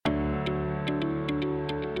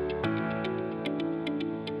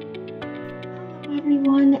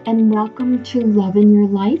everyone, and welcome to Love in Your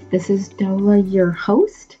Life. This is Dola, your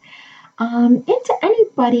host. And to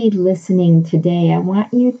anybody listening today, I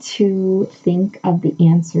want you to think of the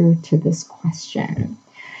answer to this question.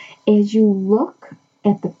 As you look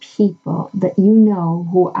at the people that you know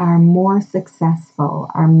who are more successful,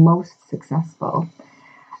 are most successful,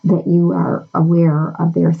 that you are aware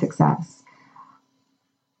of their success,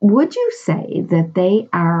 would you say that they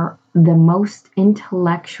are the most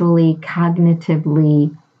intellectually,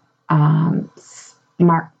 cognitively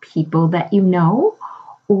smart people that you know?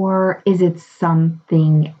 Or is it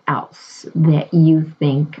something else that you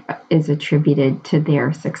think is attributed to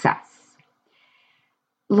their success?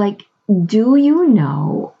 Like, do you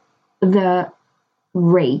know the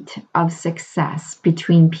rate of success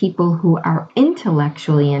between people who are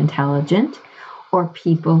intellectually intelligent or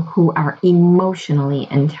people who are emotionally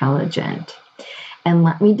intelligent? And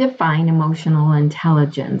let me define emotional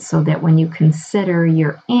intelligence so that when you consider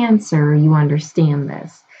your answer, you understand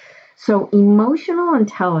this. So, emotional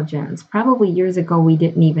intelligence, probably years ago, we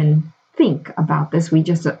didn't even think about this. We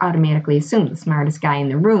just automatically assumed the smartest guy in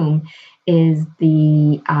the room is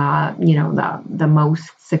the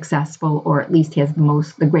most successful, or at least has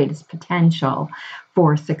the greatest potential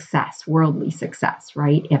for success, worldly success,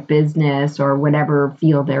 right? At business or whatever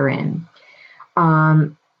field they're in.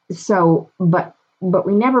 But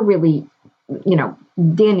we never really,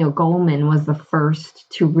 Daniel Goleman was the first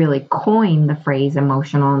to really coin the phrase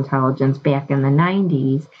emotional intelligence back in the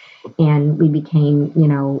 90s. And we became,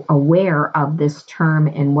 aware of this term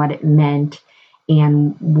and what it meant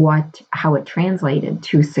and how it translated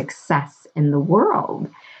to success in the world.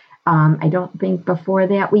 I don't think before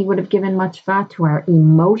that we would have given much thought to our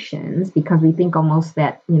emotions, because we think almost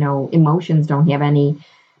that, emotions don't have any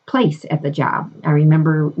place at the job. I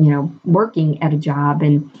remember, working at a job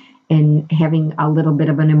and having a little bit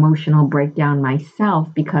of an emotional breakdown myself,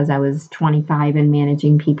 because I was 25 and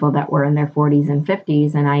managing people that were in their 40s and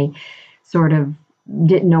 50s. And I sort of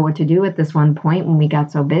didn't know what to do at this one point when we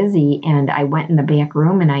got so busy. And I went in the back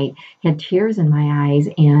room and I had tears in my eyes.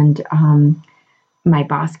 And my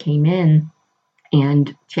boss came in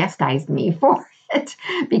and chastised me for it,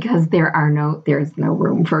 because there's no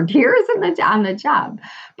room for tears on the job.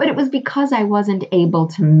 But it was because I wasn't able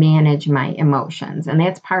to manage my emotions, and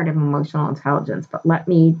that's part of emotional intelligence. But let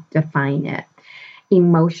me define it.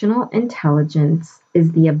 Emotional intelligence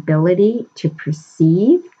is the ability to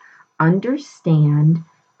perceive, understand,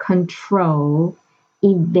 control,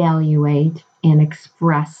 evaluate, and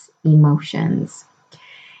express emotions.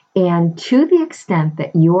 And to the extent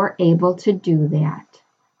that you're able to do that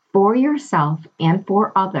for yourself and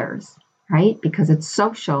for others, right? Because it's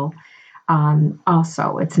social.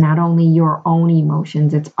 Also, it's not only your own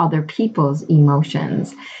emotions, it's other people's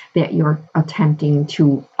emotions that you're attempting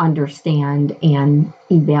to understand and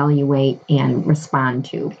evaluate and respond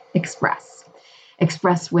to,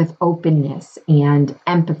 express with openness and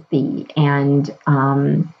empathy and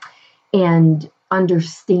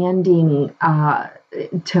understanding,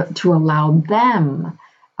 to allow them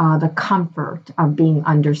the comfort of being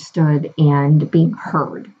understood and being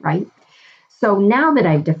heard, right? So now that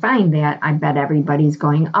I've defined that, I bet everybody's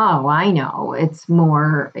going, oh, I know, it's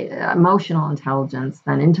more emotional intelligence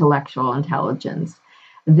than intellectual intelligence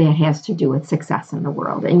that has to do with success in the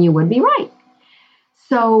world. And you would be right.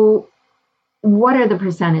 So what are the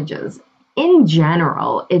percentages? In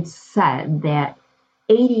general, it's said that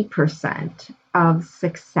 80% of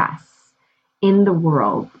success in the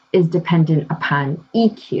world is dependent upon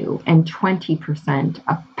EQ and 20%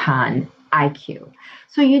 upon IQ.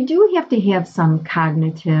 So you do have to have some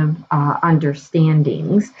cognitive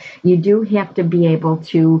understandings. You do have to be able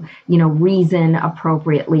to, reason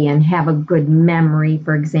appropriately and have a good memory,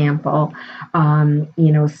 for example, so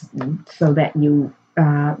that you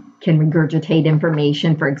can regurgitate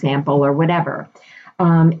information, for example, or whatever.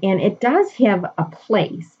 And it does have a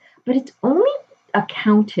place, but it only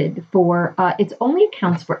accounts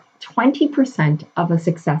for 20% of a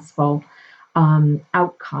successful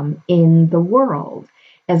outcome in the world,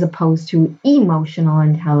 as opposed to emotional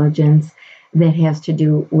intelligence that has to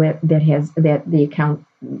do with the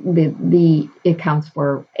accounts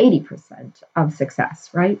for 80% of success,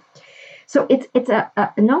 right? So it's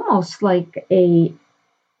an almost like an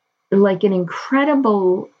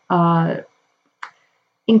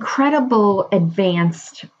incredible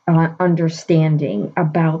advanced understanding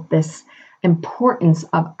about this importance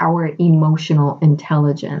of our emotional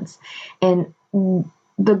intelligence. And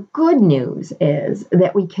the good news is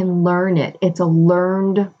that we can learn it. It's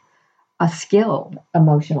a skill,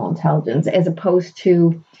 emotional intelligence, as opposed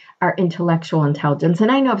to our intellectual intelligence.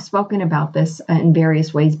 And I know I've spoken about this in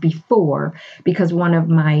various ways before, because one of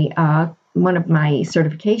my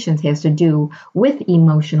certifications has to do with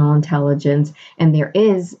emotional intelligence, and there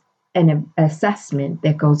is an assessment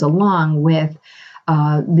that goes along with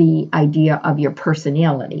the idea of your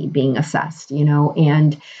personality being assessed,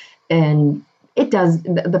 and it does,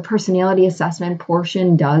 the personality assessment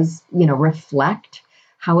portion does, reflect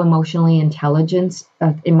how emotionally intelligent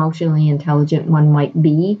one might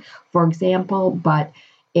be, for example. But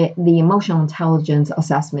the emotional intelligence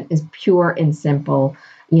assessment is pure and simple.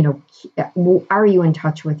 Are you in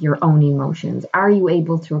touch with your own emotions? Are you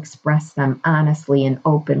able to express them honestly and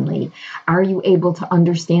openly? Are you able to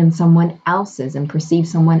understand someone else's and perceive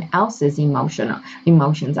someone else's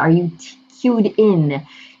emotions? Are you cued in?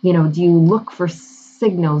 Do you look for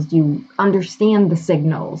signals? Do you understand the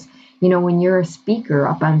signals? When you're a speaker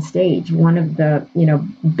up on stage, one of the,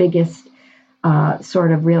 biggest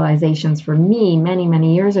sort of realizations for me many,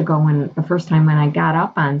 many years ago, when the first time when I got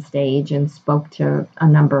up on stage and spoke to a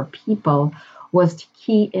number of people, was to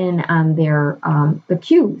key in on their the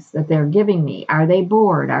cues that they're giving me. Are they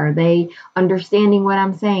bored? Are they understanding what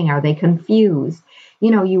I'm saying? Are they confused?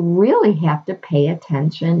 You really have to pay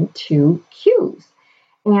attention to cues.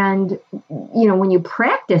 And, when you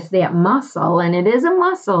practice that muscle, and it is a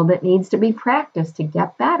muscle that needs to be practiced to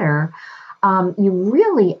get better, you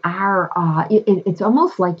really are, it's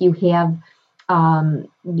almost like you have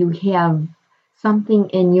something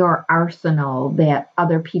in your arsenal that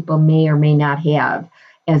other people may or may not have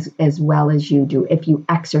as well as you do, if you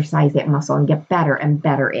exercise that muscle and get better and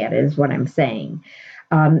better at it, is what I'm saying.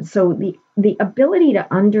 So the ability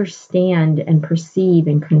to understand and perceive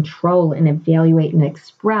and control and evaluate and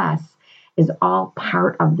express is all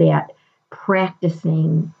part of that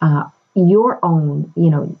practicing your own,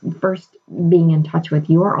 first being in touch with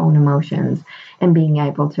your own emotions and being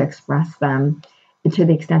able to express them to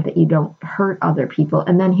the extent that you don't hurt other people,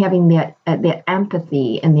 and then having that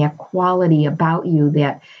empathy and that quality about you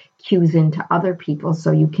that cues into other people,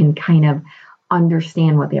 so you can kind of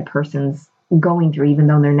understand what that person's going through, even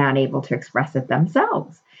though they're not able to express it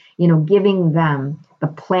themselves. Giving them the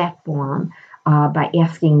platform by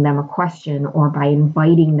asking them a question, or by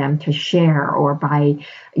inviting them to share, or by,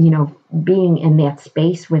 being in that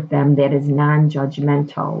space with them that is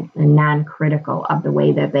non-judgmental and non-critical of the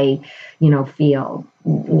way that they, feel,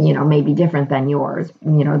 may be different than yours,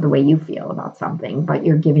 the way you feel about something, but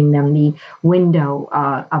you're giving them the window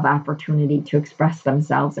of opportunity to express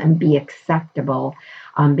themselves and be acceptable,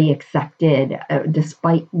 be accepted,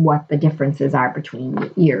 despite what the differences are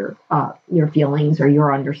between your feelings or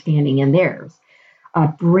your understanding and theirs.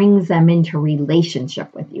 Brings them into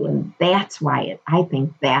relationship with you. And that's why I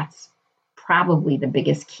think that's probably the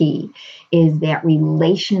biggest key, is that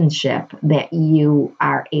relationship that you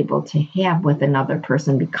are able to have with another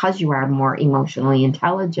person, because you are more emotionally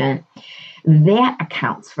intelligent. That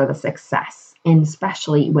accounts for the success, and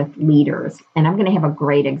especially with leaders. And I'm going to have a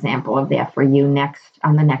great example of that for you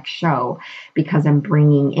on the next show, because I'm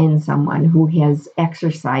bringing in someone who has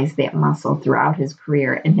exercised that muscle throughout his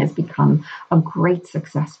career and has become a great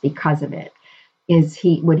success because of it. Would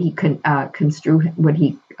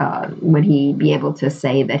he be able to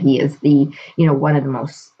say that he is one of the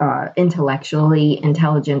most intellectually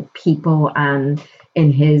intelligent people in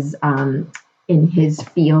his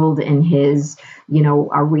field, in his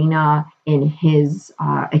arena, in his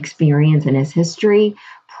experience, in his history?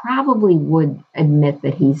 Probably would admit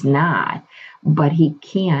that he's not, but he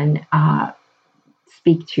can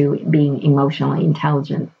speak to being emotionally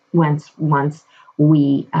intelligent once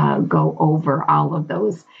we go over all of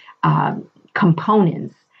those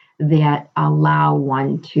components that allow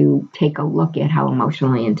one to take a look at how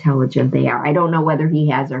emotionally intelligent they are. I don't know whether he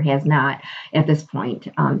has or has not at this point,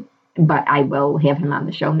 but I will have him on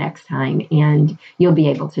the show next time, and you'll be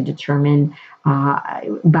able to determine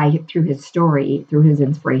through his story, through his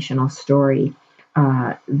inspirational story,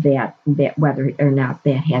 that whether or not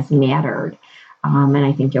that has mattered. And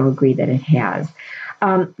I think you'll agree that it has.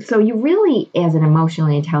 So you really, as an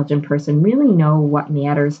emotionally intelligent person, really know what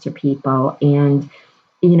matters to people, and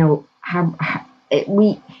it's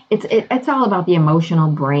all about the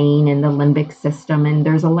emotional brain and the limbic system, and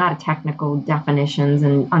there's a lot of technical definitions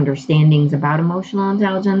and understandings about emotional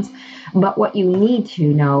intelligence. But what you need to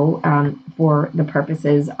know for the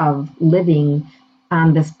purposes of living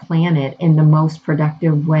on this planet in the most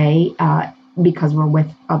productive way, because we're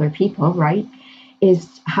with other people, right,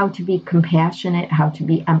 is how to be compassionate, how to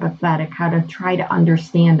be empathetic, how to try to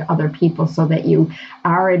understand other people so that you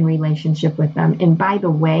are in relationship with them. And by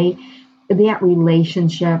the way, that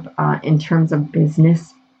relationship in terms of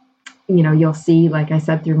business you'll see, like I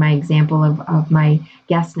said, through my example of my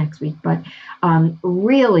guest next week, but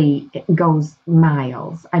really it goes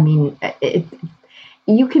miles. I mean,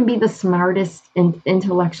 you can be the smartest and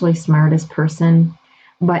intellectually smartest person,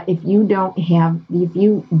 but if you don't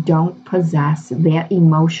possess that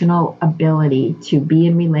emotional ability to be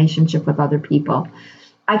in relationship with other people,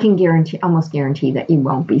 I can almost guarantee that you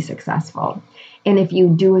won't be successful. And if you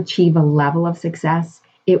do achieve a level of success,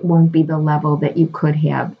 it won't be the level that you could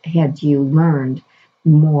have had you learned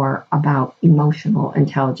more about emotional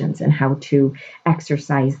intelligence and how to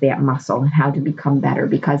exercise that muscle and how to become better.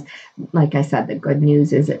 Because, like I said, the good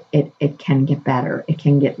news is it can get better. It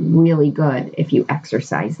can get really good if you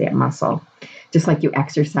exercise that muscle, just like you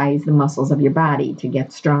exercise the muscles of your body to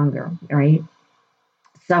get stronger, right?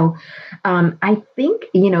 So I think,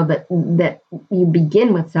 that you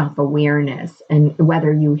begin with self-awareness, and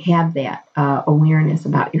whether you have that awareness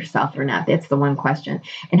about yourself or not. That's the one question.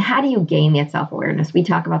 And how do you gain that self-awareness? We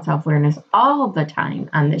talk about self-awareness all the time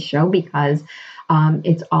on this show because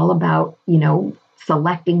it's all about,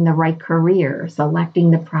 selecting the right career,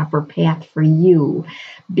 selecting the proper path for you,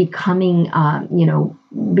 becoming,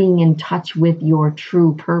 being in touch with your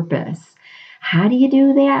true purpose. How do you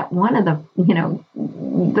do that? One of the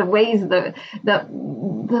ways, the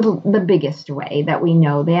biggest way that we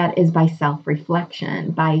know that is by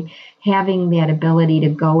self-reflection, by having that ability to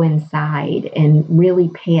go inside and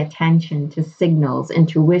really pay attention to signals,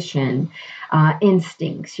 intuition,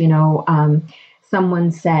 instincts.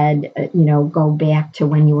 Someone said, go back to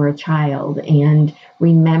when you were a child and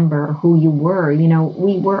remember who you were.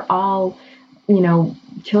 We were all,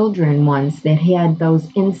 children once that had those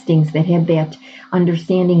instincts, that had that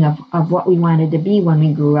understanding of what we wanted to be when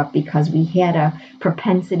we grew up, because we had a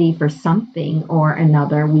propensity for something or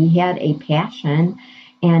another. We had a passion.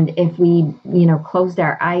 And if we, closed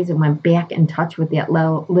our eyes and went back in touch with that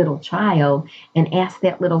little child and asked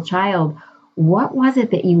that little child, what was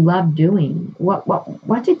it that you loved doing?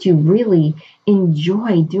 What did you really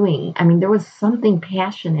enjoy doing? I mean, there was something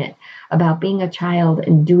passionate about being a child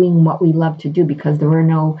and doing what we love to do, because there were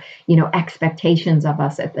no, expectations of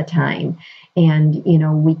us at the time. And,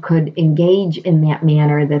 we could engage in that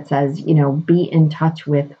manner that says, be in touch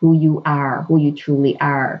with who you are, who you truly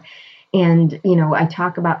are. And, I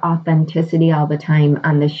talk about authenticity all the time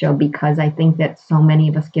on this show because I think that so many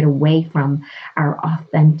of us get away from our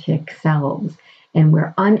authentic selves, and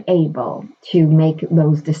we're unable to make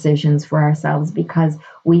those decisions for ourselves because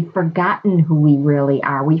we've forgotten who we really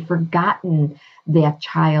are. We've forgotten that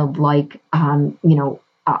childlike,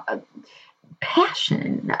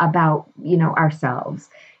 passion about, ourselves.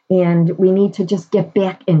 And we need to just get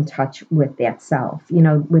back in touch with that self,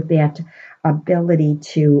 with that ability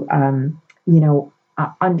to,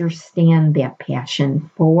 understand that passion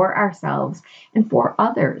for ourselves and for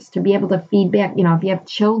others, to be able to feed back, if you have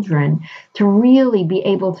children, to really be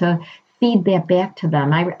able to feed that back to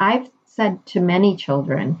them. I've said to many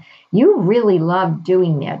children, you really love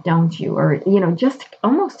doing that, don't you? Or, just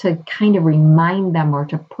almost to kind of remind them or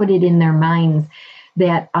to put it in their minds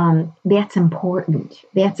that that's important.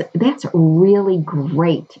 That's really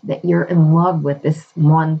great that you're in love with this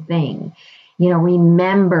one thing.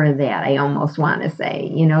 Remember that, I almost want to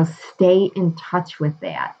say, stay in touch with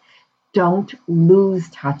that. Don't lose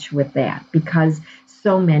touch with that, because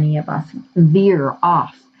so many of us veer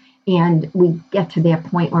off. And we get to that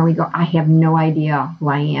point where we go, I have no idea who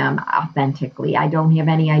I am authentically. I don't have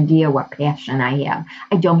any idea what passion I have.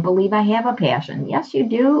 I don't believe I have a passion. Yes, you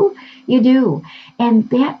do. You do. And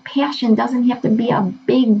that passion doesn't have to be a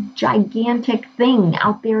big, gigantic thing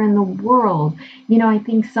out there in the world. I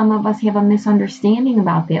think some of us have a misunderstanding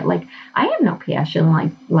about that. Like, I have no passion,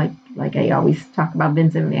 like I always talk about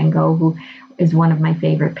Vincent van Gogh, who is one of my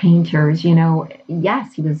favorite painters.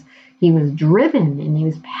 Yes, he was driven and he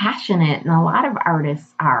was passionate, and a lot of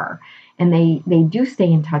artists are, and they do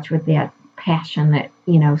stay in touch with that passionate,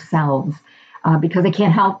 selves, because they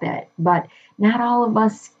can't help it. But not all of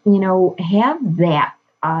us, have that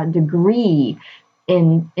degree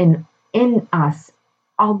in us,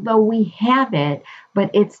 although we have it,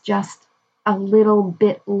 but it's just a little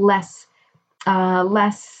bit less.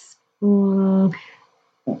 We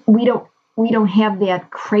don't have that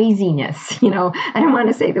craziness, I don't want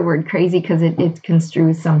to say the word crazy because it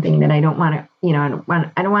construes something that I don't want to, I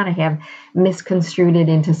don't want to have misconstrued it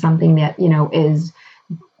into something that, is,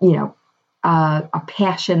 a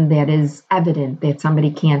passion that is evident, that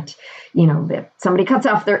somebody can't, that somebody cuts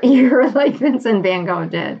off their ear like Vincent van Gogh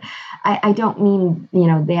did. I don't mean,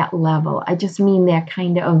 that level. I just mean that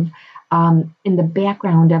kind of, in the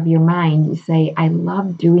background of your mind, you say, I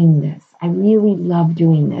love doing this. I really love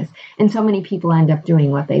doing this. And so many people end up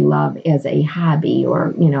doing what they love as a hobby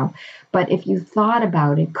or, but if you thought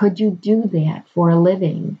about it, could you do that for a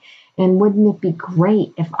living? And wouldn't it be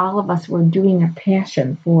great if all of us were doing a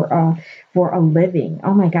passion for a living?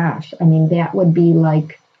 Oh my gosh. I mean, that would be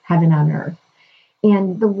like heaven on earth.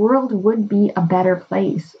 And the world would be a better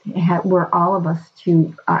place were all of us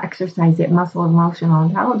to exercise that muscle of emotional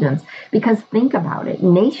intelligence. Because think about it,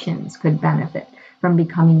 nations could benefit from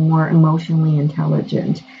becoming more emotionally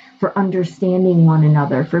intelligent, for understanding one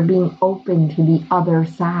another, for being open to the other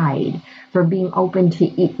side, for being open to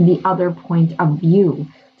the other point of view,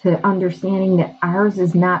 to understanding that ours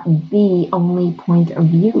is not the only point of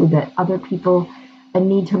view, that other people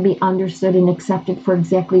need to be understood and accepted for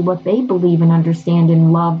exactly what they believe and understand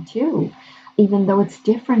and love too, even though it's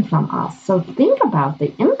different from us. So think about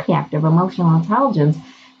the impact of emotional intelligence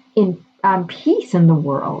in peace in the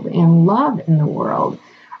world and love in the world.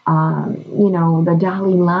 The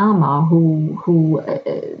Dalai Lama, who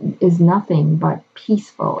is nothing but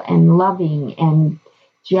peaceful and loving and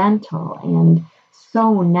gentle and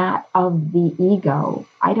so not of the ego.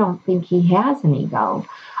 I don't think he has an ego.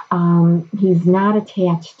 He's not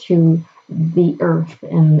attached to the earth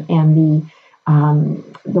and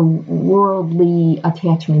the worldly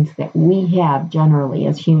attachments that we have generally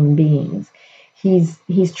as human beings.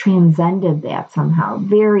 He's transcended that somehow.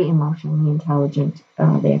 Very emotionally intelligent,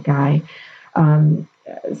 that guy.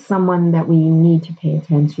 Someone that we need to pay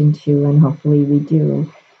attention to, and hopefully we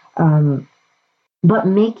do. But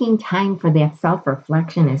making time for that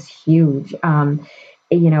self-reflection is huge.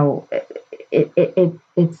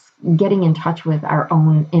 It's getting in touch with our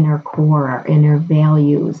own inner core, our inner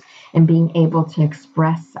values, and being able to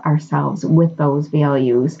express ourselves with those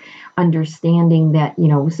values, understanding that,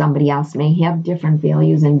 somebody else may have different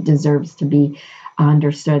values and deserves to be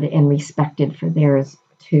understood and respected for theirs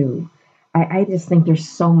too. I just think there's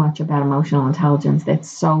so much about emotional intelligence that's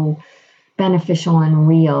so beneficial and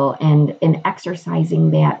real, and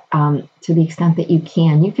exercising that to the extent that you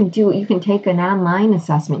can. You can take an online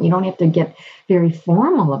assessment. You don't have to get very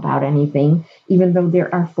formal about anything, even though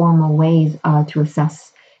there are formal ways to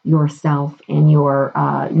assess yourself and your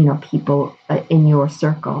people in your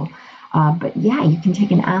circle. But yeah, you can take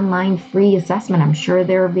an online free assessment. I'm sure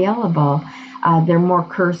they're available. They're more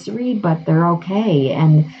cursory, but they're okay.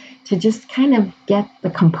 And to just kind of get the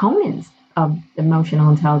components of emotional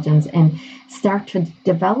intelligence and start to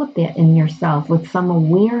develop that in yourself with some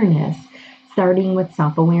awareness, starting with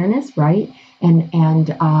self-awareness, right? And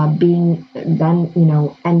being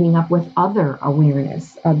then, ending up with other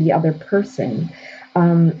awareness of the other person.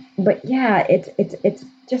 But yeah, it's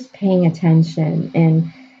just paying attention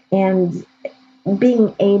and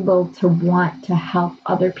being able to want to help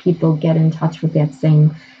other people get in touch with that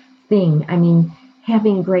same thing. I mean,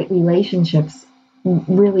 having great relationships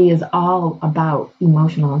really is all about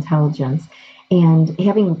emotional intelligence, and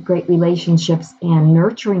having great relationships and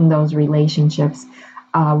nurturing those relationships,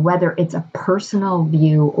 whether it's a personal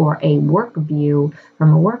view or a work view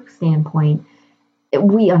from a work standpoint,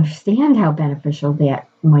 we understand how beneficial that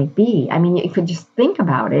might be. I mean, you could just think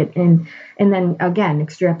about it and then again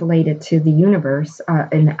extrapolate it to the universe,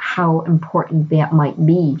 and how important that might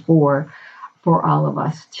be for all of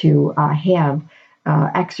us to have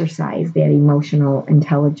exercise that emotional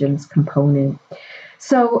intelligence component.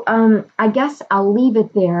 So I guess I'll leave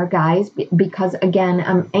it there, guys, because again,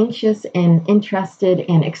 I'm anxious and interested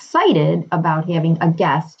and excited about having a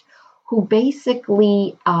guest who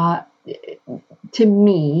basically, to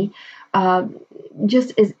me,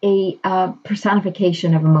 just is a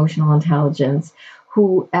personification of emotional intelligence,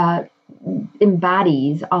 who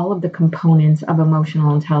embodies all of the components of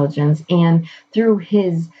emotional intelligence, and through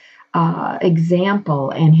his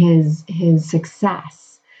example and his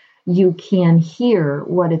success, you can hear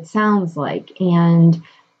what it sounds like, and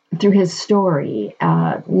through his story,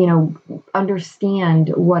 understand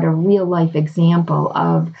what a real life example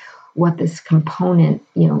of what this component,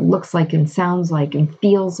 looks like and sounds like and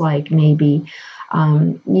feels like. Maybe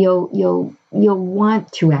you'll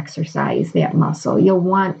want to exercise that muscle. You'll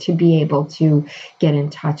want to be able to get in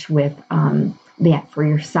touch with that for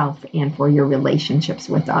yourself and for your relationships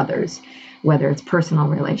with others, whether it's personal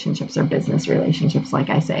relationships or business relationships, like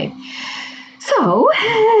I say. So,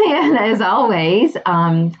 and as always,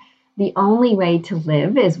 the only way to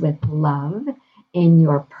live is with love in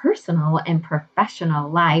your personal and professional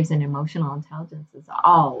lives, and emotional intelligence is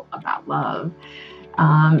all about love.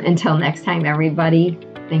 Until next time, everybody,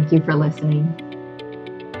 thank you for listening.